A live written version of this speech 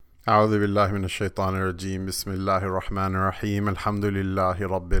أعوذ بالله من الشيطان الرجيم بسم الله الرحمن الرحيم الحمد لله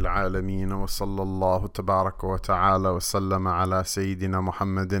رب العالمين وصلى الله تبارك وتعالى وسلم على سيدنا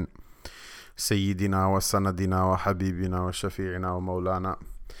محمد سيدنا وسندنا وحبيبنا وشفيعنا ومولانا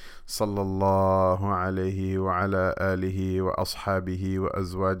صلى الله عليه وعلى آله وأصحابه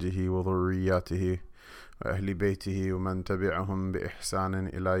وأزواجه وذرياته وأهل بيته ومن تبعهم بإحسان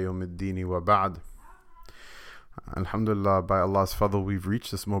إلى يوم الدين وبعد. Alhamdulillah, by Allah's fadl, we've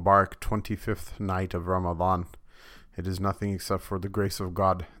reached this Mubarak 25th night of Ramadan. It is nothing except for the grace of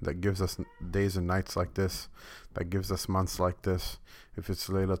God that gives us days and nights like this, that gives us months like this. If it's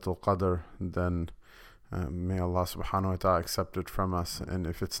Laylatul Qadr, then may Allah subhanahu wa ta'ala accept it from us. And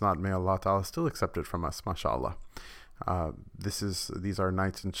if it's not, may Allah ta'ala still accept it from us, mashallah. These are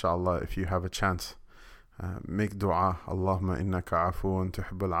nights, inshallah, if you have a chance. Make dua, Allahumma innaka afuun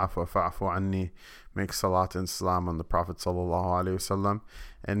tuhibbul afwa fa'afu anni. Make salat and salam on the Prophet sallallahu alaihi wasallam,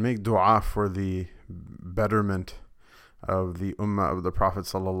 and make dua for the betterment of the ummah of the Prophet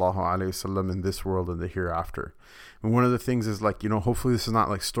sallallahu alaihi wasallam in this world and the hereafter. And one of the things is, like, hopefully this is not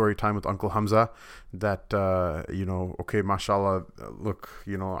like story time with Uncle Hamzah, that okay, mashallah, look,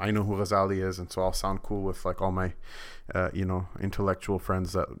 I know who Ghazali is, and so I'll sound cool with like all my intellectual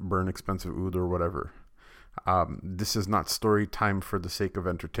friends that burn expensive oud or whatever. This is not story time for the sake of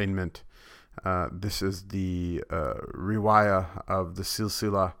entertainment. This is the riwayah of the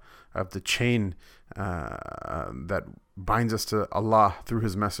silsila, of the chain that binds us to Allah through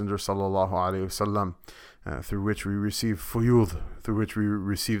His Messenger sallallahu alaihi wasallam, through which we receive fuyud, through which we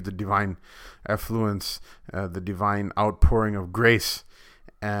receive the divine affluence, the divine outpouring of grace.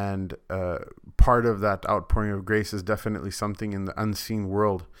 And part of that outpouring of grace is definitely something in the unseen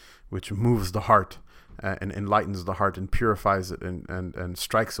world which moves the heart and enlightens the heart and purifies it and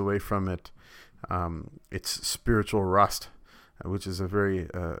strikes away from it its spiritual rust, which is a very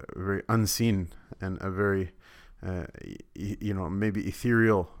very unseen and a very maybe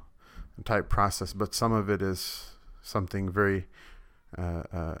ethereal type process, but some of it is something very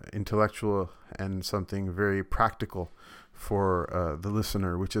intellectual and something very practical for the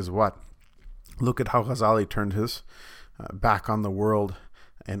listener, which is what? Look at how Ghazali turned his back on the world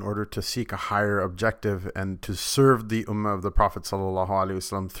in order to seek a higher objective and to serve the ummah of the Prophet sallallahu alaihi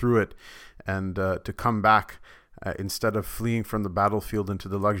wasallam through it, and to come back instead of fleeing from the battlefield into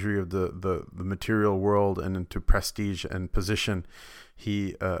the luxury of the material world and into prestige and position.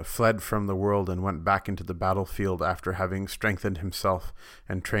 He fled from the world and went back into the battlefield after having strengthened himself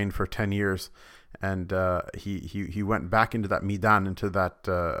and trained for 10 years. And he went back into that midan, into that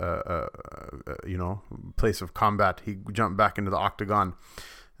place of combat. He jumped back into the octagon,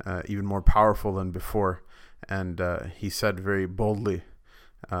 even more powerful than before. And he said very boldly,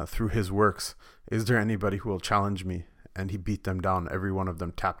 through his works, "Is there anybody who will challenge me?" And he beat them down. Every one of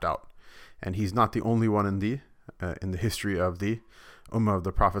them tapped out. And he's not the only one in the history of the ummah of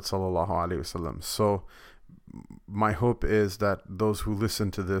the Prophet sallallahu alaihi wasallam. So my hope is that those who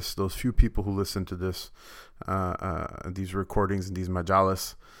listen to this, those few people who listen to this, these recordings and these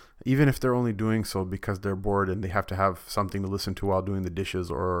majalis, even if they're only doing so because they're bored and they have to have something to listen to while doing the dishes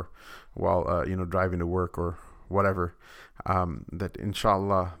or while driving to work or whatever, that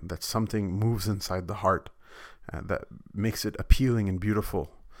inshallah that something moves inside the heart that makes it appealing and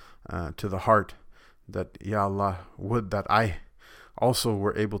beautiful to the heart, that ya Allah, would that I also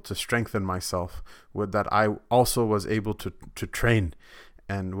were able to strengthen myself, would that I also was able to train,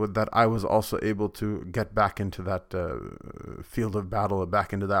 and would that I was also able to get back into that field of battle,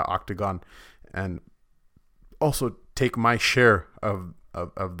 back into that octagon, and also take my share of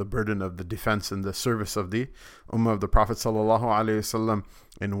the burden of the defense and the service of the ummah of the Prophet sallallahu alaihi wasallam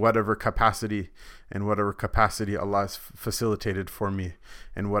in whatever capacity Allah has facilitated for me,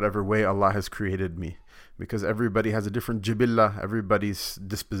 in whatever way Allah has created me. Because everybody has a different jibillah, everybody's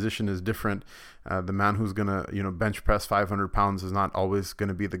disposition is different. The man who's gonna bench press 500 pounds is not always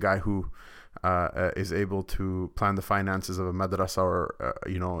gonna be the guy who is able to plan the finances of a madrasa, or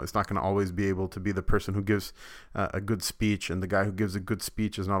it's not gonna always be able to be the person who gives a good speech, and the guy who gives a good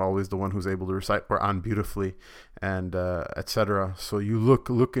speech is not always the one who's able to recite Quran beautifully, and etc. So you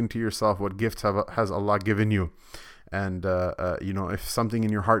look into yourself, what gifts has Allah given you. And if something in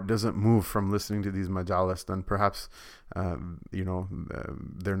your heart doesn't move from listening to these majalis, then perhaps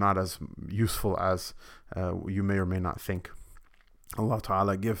they're not as useful as you may or may not think. Allah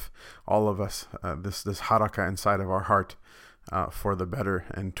Ta'ala give all of us this haraka inside of our heart for the better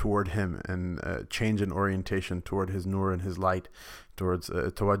and toward Him, and change in orientation toward His nur and His light, towards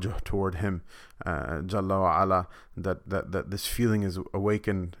tawajjuh toward Him, Jalla wa Ala, that this feeling is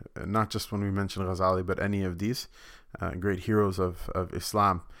awakened, not just when we mention Ghazali, but any of these great heroes of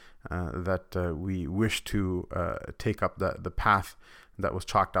Islam, that we wish to take up the path that was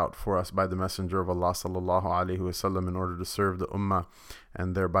chalked out for us by the Messenger of Allah sallallahu alaihi wasallam in order to serve the ummah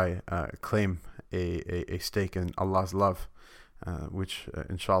and thereby claim a stake in Allah's love, which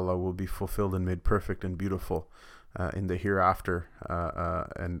inshallah will be fulfilled and made perfect and beautiful in the hereafter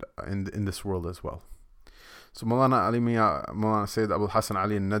and in this world as well. So Maulana Sayyid Abul Hasan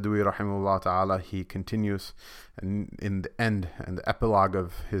Ali al-Nadwi rahimahullah ta'ala, he continues in the end and the epilogue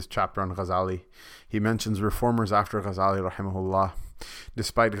of his chapter on Ghazali. He mentions reformers after Ghazali rahimahullah.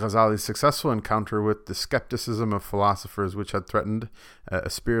 Despite Ghazali's successful encounter with the skepticism of philosophers which had threatened a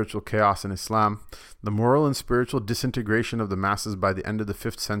spiritual chaos in Islam, the moral and spiritual disintegration of the masses by the end of the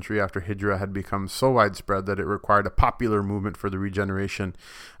 5th century after Hijrah had become so widespread that it required a popular movement for the regeneration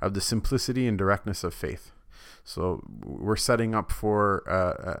of the simplicity and directness of faith. So we're setting up for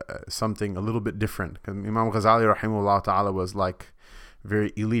something a little bit different. Imam Ghazali rahimahullah ta'ala was like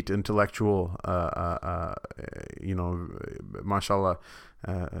very elite intellectual, mashallah,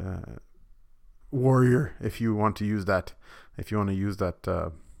 warrior, if you want to use that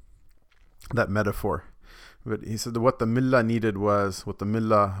metaphor. But he said that what the ummah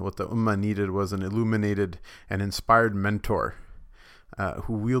needed was an illuminated and inspired mentor,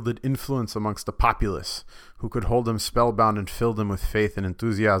 who wielded influence amongst the populace, who could hold them spellbound and fill them with faith and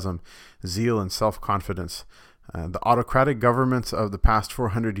enthusiasm, zeal and self-confidence. The autocratic governments of the past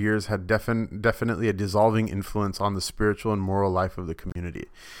 400 years had definitely a dissolving influence on the spiritual and moral life of the community.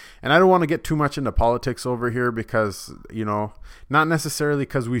 And I don't want to get too much into politics over here because, not necessarily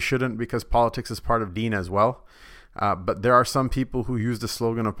because we shouldn't, because politics is part of deen as well. But there are some people who use the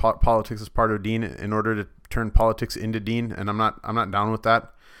slogan of politics as part of deen in order to turn politics into deen, and I'm not down with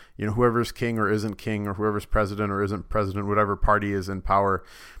that. Whoever's king or isn't king, or whoever's president or isn't president, whatever party is in power,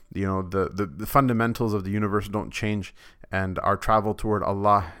 the fundamentals of the universe don't change, and our travel toward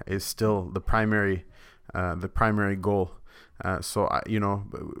Allah is still the primary goal. But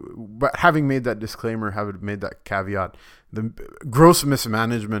having made that disclaimer, having made that caveat, the gross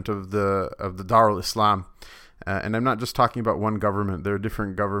mismanagement of the Darul Islam, and I'm not just talking about one government, there are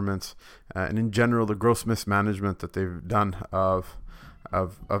different governments, and in general, the gross mismanagement that they've done of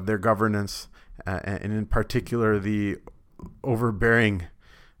their governance, and in particular the overbearing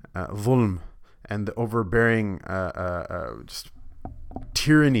zulm and the overbearing just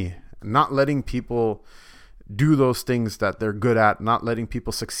tyranny, not letting people do those things that they're good at, not letting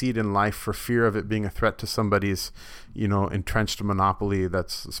people succeed in life for fear of it being a threat to somebody's entrenched monopoly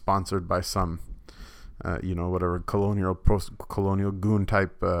that's sponsored by some whatever post-colonial goon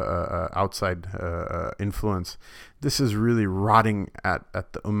type outside influence. This is really rotting at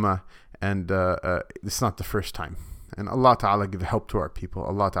the ummah, and it's not the first time. And Allah Ta'ala give help to our people.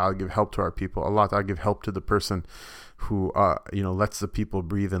 Allah Ta'ala give help to our people. Allah Ta'ala give help to the person who lets the people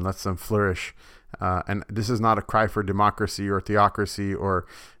breathe and lets them flourish. And this is not a cry for democracy or theocracy or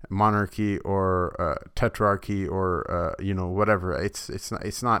monarchy or tetrarchy or whatever. It's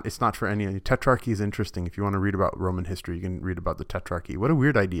not for any. Tetrarchy is interesting. If you want to read about Roman history, you can read about the tetrarchy. What a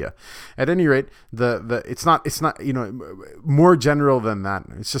weird idea. At any rate, it's not more general than that.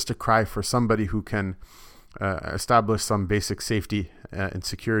 It's just a cry for somebody who can establish some basic safety and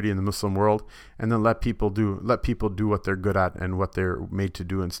security in the Muslim world, and then let people do what they're good at and what they're made to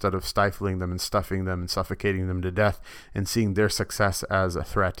do, instead of stifling them and stuffing them and suffocating them to death and seeing their success as a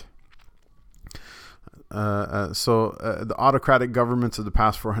threat. The autocratic governments of the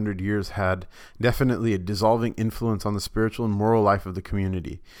past 400 years had definitely a dissolving influence on the spiritual and moral life of the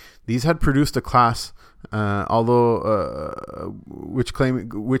community. These had produced a class, claiming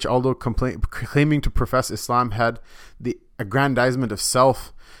to profess Islam, had the aggrandizement of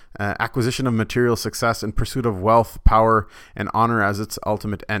self, acquisition of material success, and pursuit of wealth, power, and honor as its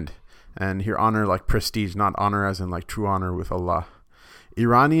ultimate end. And here, honor like prestige, not honor as in like true honor with Allah.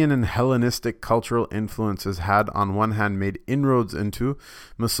 Iranian and Hellenistic cultural influences had on one hand made inroads into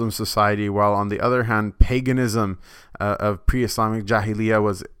Muslim society, while on the other hand paganism of pre-Islamic Jahiliyyah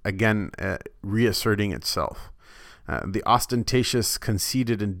was again reasserting itself. The ostentatious,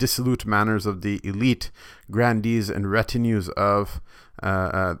 conceited, and dissolute manners of the elite, grandees, and retinues of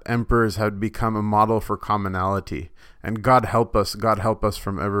emperors had become a model for commonality. And God help us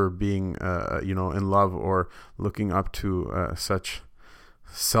from ever being in love or looking up to such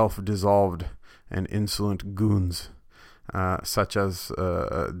self-dissolved and insolent goons such as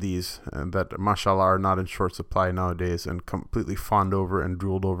these that mashallah are not in short supply nowadays, and completely fawned over and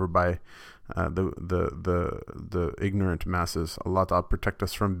drooled over by the ignorant masses. Allah Ta'ala protect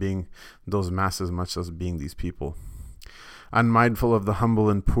us from being those masses, much as being these people. unmindful of the humble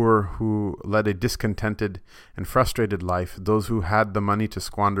and poor who led a discontented and frustrated life. Those who had the money to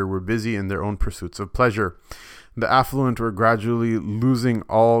squander were busy in their own pursuits of pleasure. The affluent were gradually losing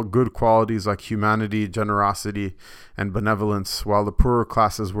all good qualities like humanity, generosity, and benevolence, while the poorer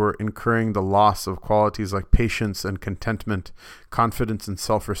classes were incurring the loss of qualities like patience and contentment, confidence and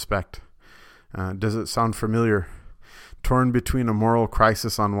self-respect. Does it sound familiar? Torn between a moral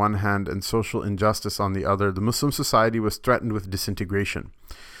crisis on one hand and social injustice on the other, the Muslim society was threatened with disintegration.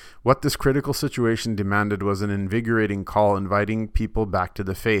 What this critical situation demanded was an invigorating call inviting people back to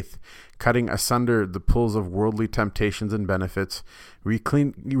the faith, cutting asunder the pulls of worldly temptations and benefits,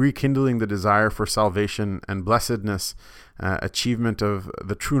 rekindling the desire for salvation and blessedness, achievement of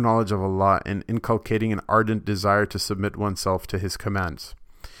the true knowledge of Allah, and inculcating an ardent desire to submit oneself to His commands.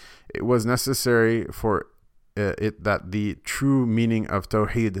 It was necessary for it that the true meaning of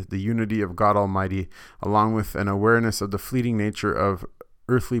Tawheed, the unity of God Almighty, along with an awareness of the fleeting nature of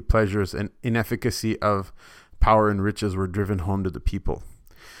earthly pleasures and inefficacy of power and riches were driven home to the people.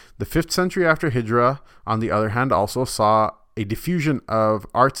 The 5th century after Hijrah, on the other hand, also saw a diffusion of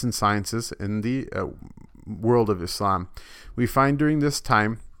arts and sciences in the world of Islam. We find during this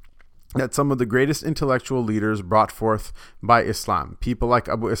time that some of the greatest intellectual leaders brought forth by Islam, people like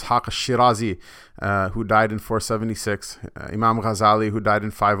Abu Ishaq al-Shirazi, who died in 476, Imam Ghazali, who died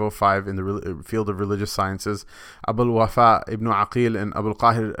in 505 in the field of religious sciences, Abu al-Wafa ibn Aqil and Abu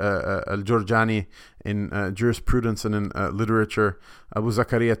al-Qahir al-Jurjani in jurisprudence and in literature, Abu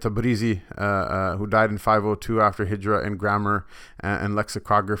Zakaria Tabrizi, who died in 502 after Hijrah, in grammar and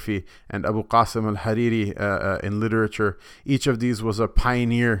lexicography, and Abu Qasim al-Hariri in literature. Each of these was a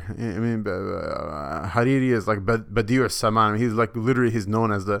pioneer. I mean, Hariri is like Badi'u as-Saman. He's like literally, he's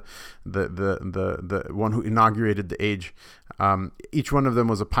known as the one who inaugurated the age. Each one of them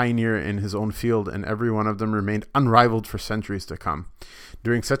was a pioneer in his own field, and every one of them remained unrivaled for centuries to come.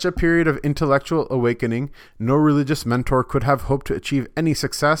 During such a period of intellectual awakening, no religious mentor could have hoped to achieve any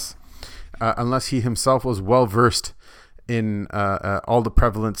success unless he himself was well versed in all the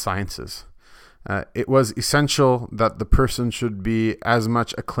prevalent sciences. It was essential that the person should be as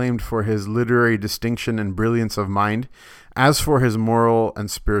much acclaimed for his literary distinction and brilliance of mind as for his moral and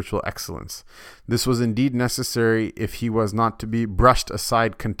spiritual excellence. This was indeed necessary if he was not to be brushed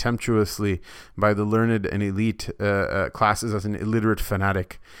aside contemptuously by the learned and elite classes as an illiterate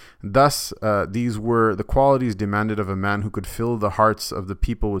fanatic. Thus, these were the qualities demanded of a man who could fill the hearts of the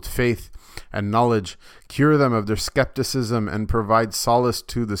people with faith and knowledge, cure them of their skepticism, and provide solace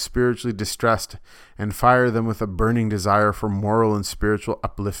to the spiritually distressed, and fire them with a burning desire for moral and spiritual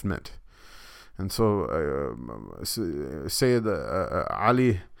upliftment. And so Sayyid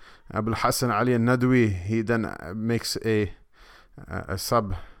Ali Abul Hassan Ali al-Nadwi, he then makes a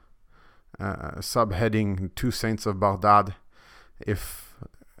subheading, Two Saints of Baghdad. If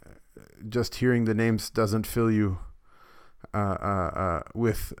just hearing the names doesn't fill you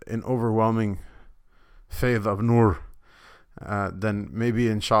with an overwhelming faith of nur, then maybe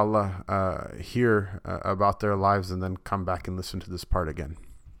inshallah hear about their lives and then come back and listen to this part again.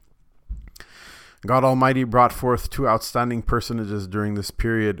 God Almighty brought forth two outstanding personages during this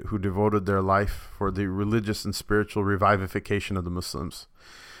period who devoted their life for the religious and spiritual revivification of the Muslims.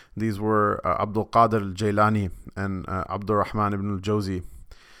 These were Abdul Qadir al-Jailani and Abdul Rahman ibn al-Jawzi.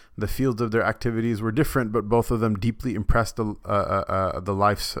 The fields of their activities were different, but both of them deeply impressed upon the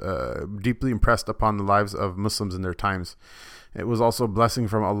lives of Muslims in their times. It was also a blessing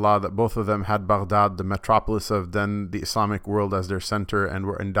from Allah that both of them had Baghdad, the metropolis of then the Islamic world, as their center, and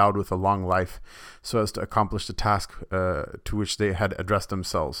were endowed with a long life so as to accomplish the task to which they had addressed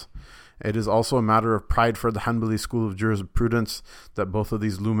themselves. It is also a matter of pride for the Hanbali school of jurisprudence that both of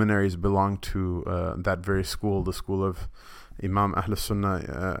these luminaries belong to that very school, the school of Imam Ahl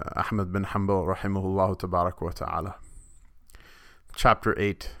Sunnah Ahmad bin Hanbal rahimahullah tabarak wa ta'ala. Chapter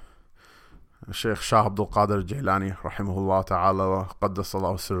 8. Shaykh Shah Abdul Qadir Jailani rahimahullah ta'ala wa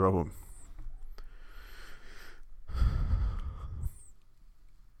qaddasallahu sirrahu.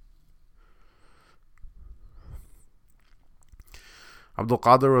 Abdul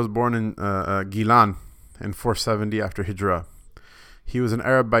Qadir was born in Gilan in 470 after Hijrah. He was an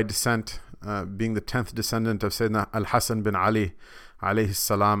Arab by descent, being the 10th descendant of Sayyidina Al-Hasan bin Ali alayhi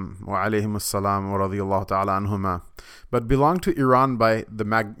salam wa alayhim as-salam wa radiyallahu ta'ala anhuma, but belonged to Iran by the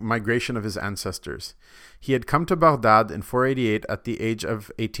migration of his ancestors. He had come to Baghdad in 488 at the age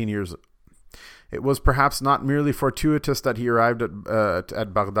of 18 years. It was perhaps not merely fortuitous that he arrived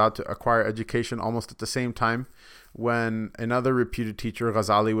at Baghdad to acquire education almost at the same time when another reputed teacher,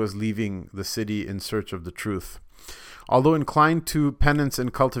 Ghazali, was leaving the city in search of the truth. Although inclined to penance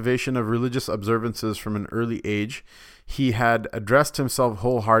and cultivation of religious observances from an early age, he had addressed himself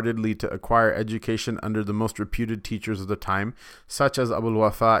wholeheartedly to acquire education under the most reputed teachers of the time, such as Abu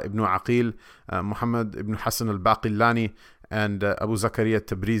al-Wafa ibn Aqil, Muhammad ibn Hassan al-Baqillani, and Abu Zakaria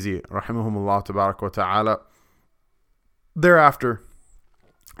Tabrizi, rahimahumullah tabarak wa ta'ala. Thereafter,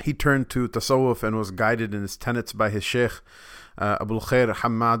 he turned to tasawwuf and was guided in his tenets by his sheikh, Abu al-Khair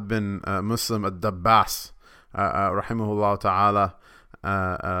Hamad bin Muslim al-Dabbas, rahimahullah ta'ala,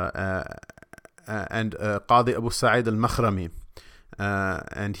 and Qadi Abu Sa'id al-Makhrami.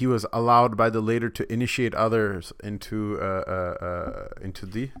 And he was allowed by the later to initiate others into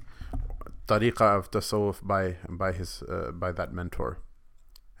the tariqah of tasawwuf by that mentor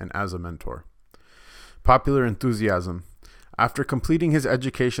and as a mentor. Popular enthusiasm. After completing his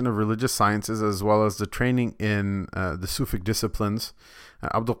education of religious sciences as well as the training in the Sufic disciplines,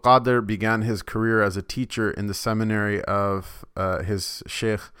 Abdul Qadir began his career as a teacher in the seminary of his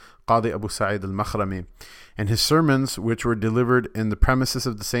Sheikh Qadi Abu Sa'id al-Makhrami. And his sermons, which were delivered in the premises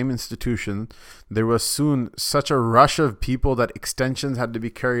of the same institution, there was soon such a rush of people that extensions had to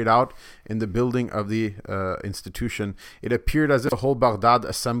be carried out in the building of the institution. It appeared as if the whole Baghdad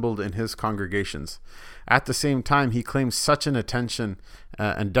assembled in his congregations. At the same time, he claimed such an attention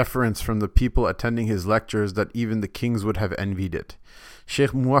and deference from the people attending his lectures that even the kings would have envied it.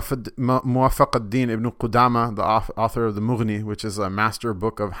 Sheikh Muwafaq ad-Din ibn Qudama, the author of the Mughni, which is a master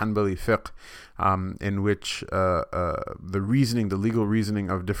book of Hanbali fiqh, in which the legal reasoning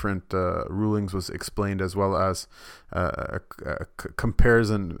of different rulings was explained, as well as a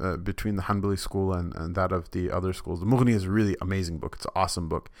comparison between the Hanbali school and that of the other schools. The Mughni is a really amazing book. It's an awesome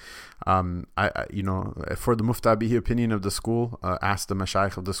book. For the Mufta Bihi opinion of the school, ask the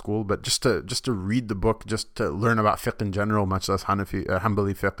Mashaykh of the school, but just to read the book, just to learn about fiqh in general, much less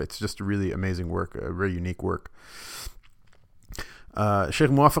Hanbali fiqh, it's just a really amazing work, a very unique work. Sheikh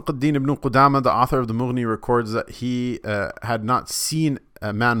Muwafaq ad-Din ibn Qudama, the author of the Mughni, records that he had not seen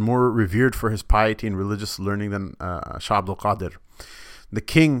a man more revered for his piety and religious learning than Shah Abdul Qadir. The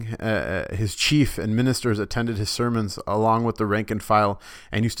king, his chief, and ministers attended his sermons along with the rank and file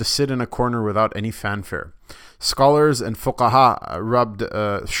and used to sit in a corner without any fanfare. Scholars and fuqaha rubbed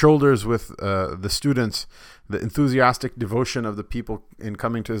shoulders with the students. The enthusiastic devotion of the people in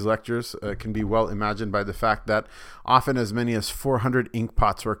coming to his lectures can be well imagined by the fact that often as many as 400 ink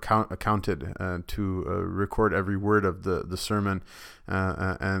pots were counted to record every word of the sermon,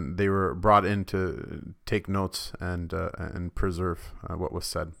 and they were brought in to take notes and preserve what was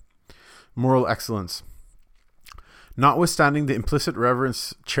said. Moral excellence. Notwithstanding the implicit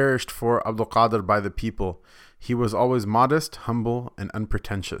reverence cherished for Abdul Qadir by the people, he was always modest, humble, and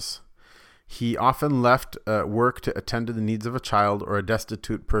unpretentious. He often left work to attend to the needs of a child or a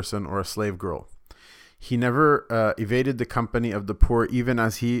destitute person or a slave girl. He never evaded the company of the poor, even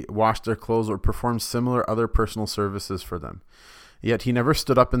as he washed their clothes or performed similar other personal services for them. Yet he never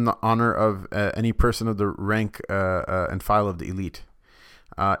stood up in the honor of any person of the rank and file of the elite.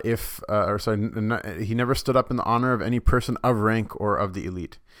 He never stood up in the honor of any person of rank or of the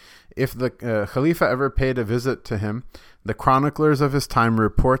elite. If the Khalifa ever paid a visit to him, the chroniclers of his time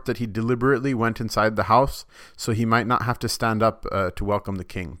report that he deliberately went inside the house so he might not have to stand up to welcome the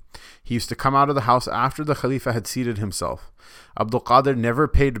king. He used to come out of the house after the Khalifa had seated himself. Abdul Qadir never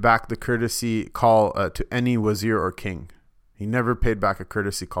paid back the courtesy call to any wazir or king. He never paid back a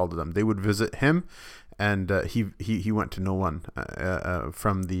courtesy call to them. They would visit him, and he went to no one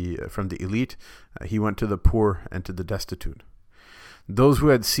from the elite. He went to the poor and to the destitute. Those who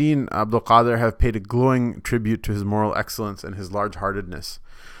had seen Abdul Qadir have paid a glowing tribute to his moral excellence and his large-heartedness,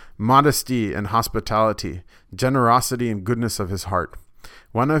 modesty and hospitality, generosity and goodness of his heart.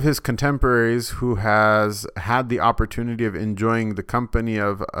 One of his contemporaries who has had the opportunity of enjoying the company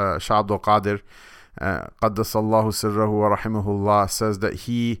of Shah Abdul Qadir, Qaddasallahu sirrahu wa rahimahullah, says that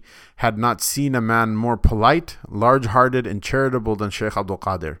he had not seen a man more polite, large-hearted, and charitable than Shaykh Abdul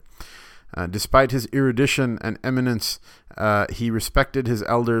Qadir. Despite his erudition and eminence, he respected his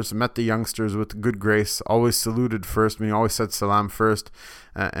elders, met the youngsters with good grace, always saluted first, meaning always said salam first,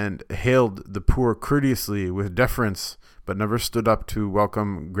 and hailed the poor courteously with deference, but never stood up to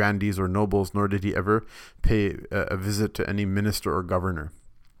welcome grandees or nobles, nor did he ever pay a visit to any minister or governor.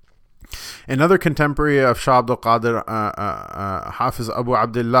 Another contemporary of Shah Abdul Qadir, Hafiz Abu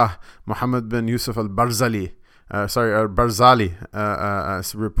Abdullah Muhammad bin Yusuf al-Barzali,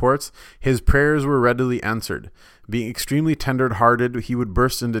 reports, his prayers were readily answered. Being extremely tender-hearted, he would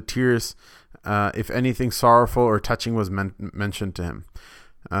burst into tears if anything sorrowful or touching was mentioned to him.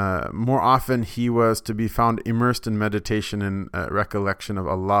 More often, he was to be found immersed in meditation and recollection of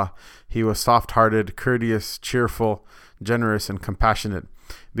Allah. He was soft-hearted, courteous, cheerful, generous, and compassionate.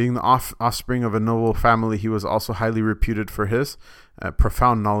 Being the offspring of a noble family, he was also highly reputed for his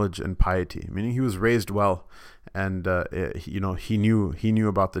profound knowledge and piety. Meaning, he was raised well, and he knew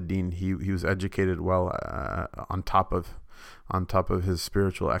about the Deen. He was educated well on top of his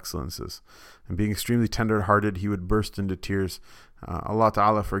spiritual excellences. And being extremely tender-hearted, he would burst into tears. Allah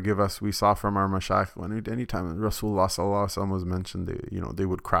Ta'ala forgive us. We saw from our mashayikh, anytime Rasulullah Sallallahu Alaihi Wasallam was mentioned, they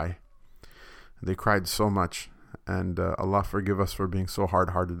would cry. They cried so much. And Allah forgive us for being so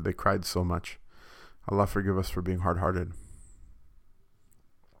hard-hearted. They cried so much. Allah forgive us for being hard-hearted.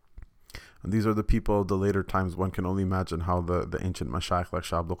 And these are the people of the later times. One can only imagine how the ancient mashayikh like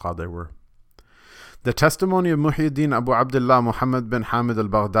Shah Abdul Qadir were. The testimony of Muhyiddin Abu Abdullah Muhammad bin Hamid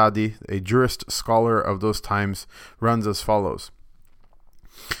al-Baghdadi, a jurist scholar of those times, runs as follows.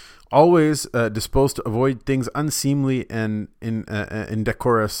 Always disposed to avoid things unseemly and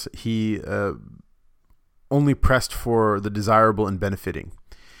indecorous, he only pressed for the desirable and benefiting.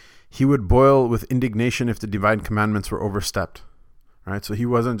 He would boil with indignation if the divine commandments were overstepped. Right? So he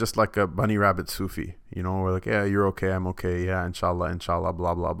wasn't just like a bunny rabbit Sufi, we're like, yeah, you're okay, I'm okay, yeah, inshallah,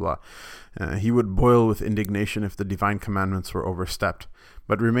 blah, blah, blah. He would boil with indignation if the divine commandments were overstepped,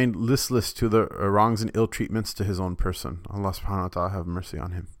 but remained listless to the wrongs and ill treatments to his own person. Allah subhanahu wa ta'ala have mercy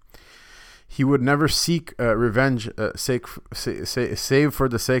on him. He would never seek revenge save for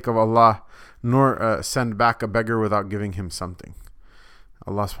the sake of Allah, nor send back a beggar without giving him something.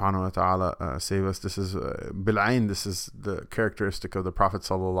 Allah subhanahu wa ta'ala save us. This is bil'ain. This is the characteristic of the Prophet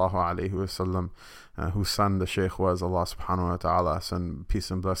sallallahu alaihi wasallam, whose son the Shaykh was. Allah subhanahu wa ta'ala send peace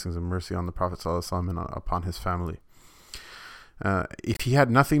and blessings and mercy on the Prophet sallallahu alaihi wasallam and upon his family. If he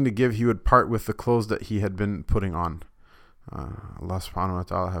had nothing to give, he would part with the clothes that he had been putting on. Allah subhanahu wa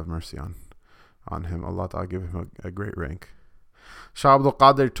ta'ala have mercy on him. Allah ta'ala give him a great rank. Shah Abdul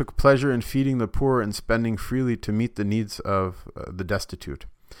Qadir took pleasure in feeding the poor and spending freely to meet the needs of the destitute.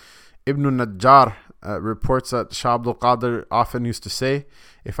 Ibn Najjar reports that Shah Abdul Qadir often used to say,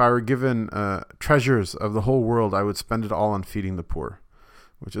 if I were given treasures of the whole world, I would spend it all on feeding the poor,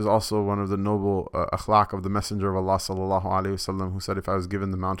 which is also one of the noble akhlaq of the Messenger of Allah sallallahu alaihi wasallam, who said, if I was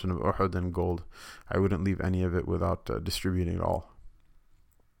given the mountain of Uhud and gold, I wouldn't leave any of it without distributing it all.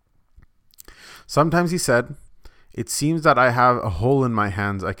 Sometimes he said, it seems that I have a hole in my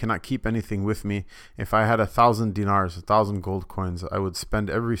hands. I cannot keep anything with me. If I had 1,000 dinars, 1,000 gold coins, I would spend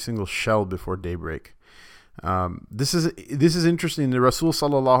every single shell before daybreak. This is interesting. The Rasul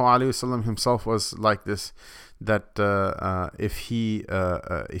sallallahu alaihi wasallam himself was like this. That if he'd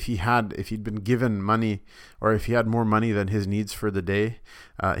been given money, or if he had more money than his needs for the day,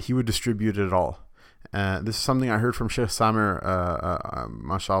 he would distribute it all. This is something I heard from Sheikh Samir,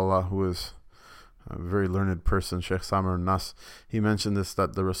 mashallah, who is a very learned person, Sheikh Samir Nas. He mentioned this,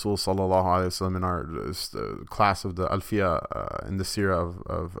 that the Rasul sallallahu alaihi wasallam in our class of the Alfiya in the Sirah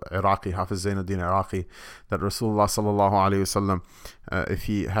of Iraqi, Hafiz Zainuddin Iraqi, that Rasulullah sallallahu alaihi wasallam, if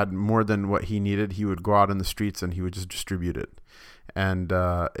he had more than what he needed, he would go out in the streets and he would just distribute it. And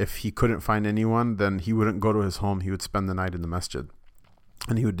if he couldn't find anyone, then he wouldn't go to his home. He would spend the night in the masjid,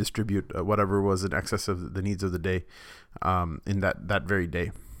 and he would distribute whatever was in excess of the needs of the day in that very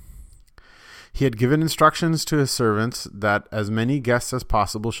day. He had given instructions to his servants that as many guests as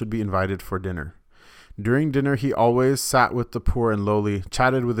possible should be invited for dinner. During dinner, he always sat with the poor and lowly,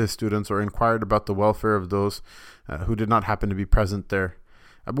 chatted with his students, or inquired about the welfare of those who did not happen to be present there.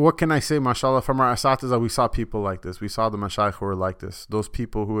 But what can I say, mashallah, from our asatiza, we saw people like this. We saw the mashayikh who were like this. Those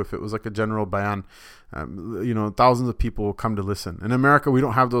people who, if it was like a general bayan, thousands of people will come to listen. In America, we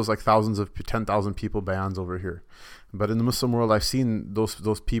don't have those like thousands of 10,000 people bayans over here. But in the Muslim world, I've seen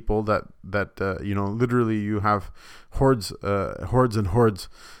those people that literally you have hordes and hordes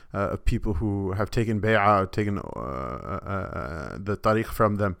of people who have taken bay'ah, taken the tariq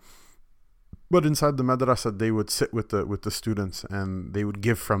from them. But inside the madrasa, they would sit with the students, and they would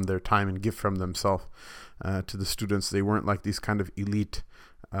give from their time and give from themselves to the students. They weren't like these kind of elite,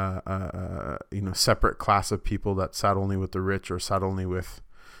 separate class of people that sat only with the rich or sat only with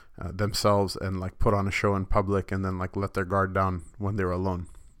themselves and like put on a show in public and then like let their guard down when they were alone.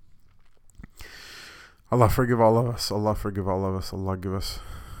 Allah forgive all of us. Allah forgive all of us. Allah give us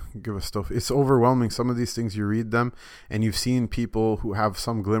Give us tawfiq. It's overwhelming. Some of these things, you read them and you've seen people who have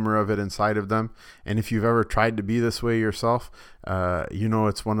some glimmer of it inside of them. And if you've ever tried to be this way yourself,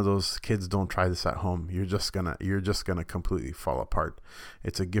 it's one of those kids, don't try this at home. You're just gonna completely fall apart.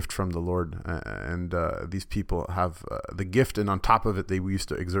 It's a gift from the Lord. And these people have the gift, and on top of it, they used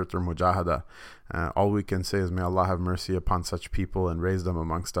to exert their mujahada. All we can say is, may Allah have mercy upon such people and raise them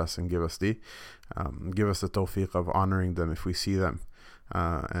amongst us, and give us the tawfiq of honoring them if we see them.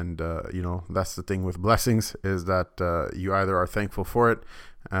 That's the thing with blessings, is that you either are thankful for it,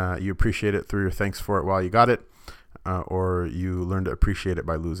 you appreciate it through your thanks for it while you got it, or you learn to appreciate it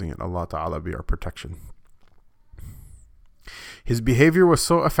by losing it. Allah Ta'ala be our protection. His behavior was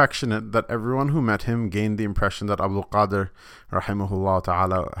so affectionate that everyone who met him gained the impression that Abdul Qadir rahimahullah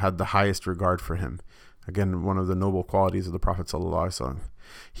ta'ala had the highest regard for him. Again, one of the noble qualities of the Prophet sallallahu alaihi wasallam.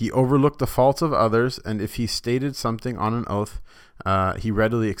 He overlooked the faults of others, and if he stated something on an oath, he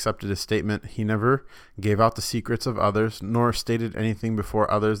readily accepted his statement. He never gave out the secrets of others, nor stated anything before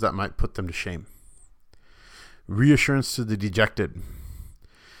others that might put them to shame. Reassurance to the dejected.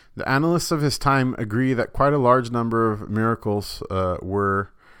 The analysts of his time agree that quite a large number of miracles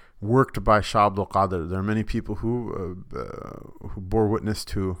were worked by Shah Abd al-Qadir. There are many people who bore witness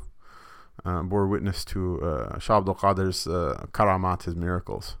to Shah Abd al-Qadir's karamat, his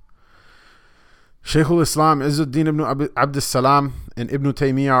miracles. Shaykh al-Islam Izzuddin ibn Abd salam and Ibn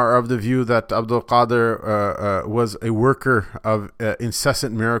Taymiyyah are of the view that Abd al-Qadir was a worker of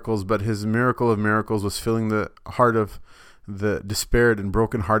incessant miracles, but his miracle of miracles was filling the heart of the despaired and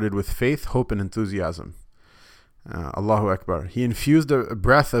broken-hearted with faith, hope, and enthusiasm. Allahu Akbar. He infused a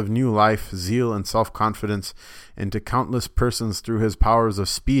breath of new life, zeal, and self-confidence into countless persons through his powers of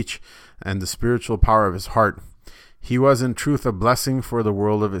speech and the spiritual power of his heart. He was in truth a blessing for the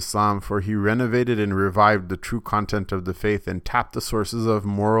world of Islam, for he renovated and revived the true content of the faith and tapped the sources of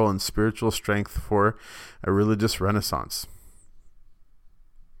moral and spiritual strength for a religious renaissance.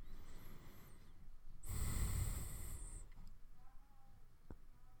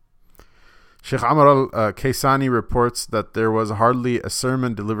 Sheikh Amr al-Kaysani reports that there was hardly a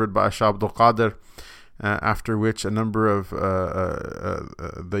sermon delivered by Shah Abd al-Qadir after which a number of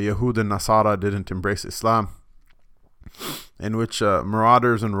the Yahud and Nasara didn't embrace Islam, in which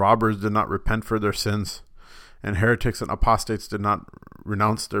marauders and robbers did not repent for their sins, and heretics and apostates did not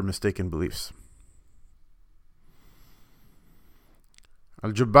renounce their mistaken beliefs.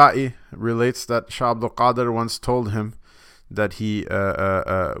 Al-Jubba'i relates that Shah Abd al-Qadir once told him that he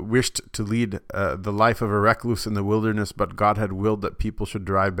wished to lead the life of a recluse in the wilderness, but God had willed that people should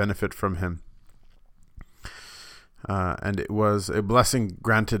derive benefit from him. And it was a blessing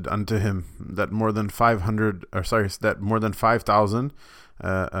granted unto him that more than 5,000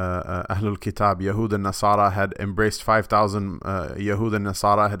 Ahlul Kitab, Yahud and Nasara, had embraced 5,000 Yahud and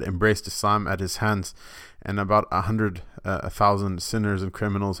Nasara had embraced Islam at his hands, and about 100,000 sinners and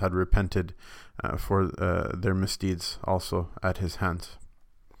criminals had repented for their misdeeds also at his hands.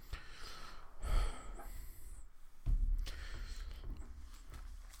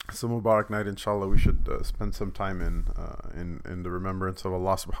 It's a Mubarak night, inshallah. We should spend some time in the remembrance of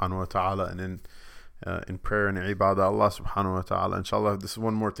Allah subhanahu wa ta'ala, and in prayer and ibadah Allah subhanahu wa ta'ala. Inshallah, this is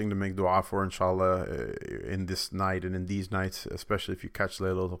one more thing to make dua for, inshallah, in this night and in these nights, especially if you catch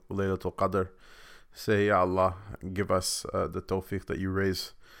Laylatul Qadr. Say, Ya Allah, give us the tawfiq that you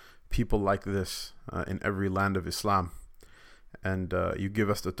raise people like this in every land of Islam, and you give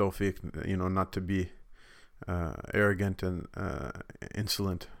us the tawfiq, not to be arrogant and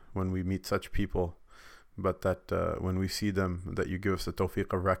insolent when we meet such people, but that when we see them, that you give us the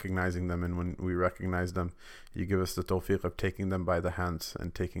tawfiq of recognizing them, and when we recognize them, you give us the tawfiq of taking them by the hands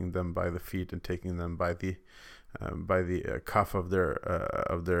and taking them by the feet and taking them by the cuff of their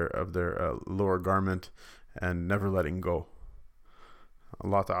lower garment, and never letting go.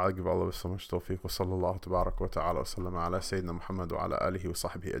 Allah Ta'ala give all of us so much tawfiq. Wa sallallahu tabarak wa ta'ala wa sallam ala Sayyidina Muhammad wa ala alihi wa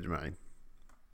sahbihi ajma'in.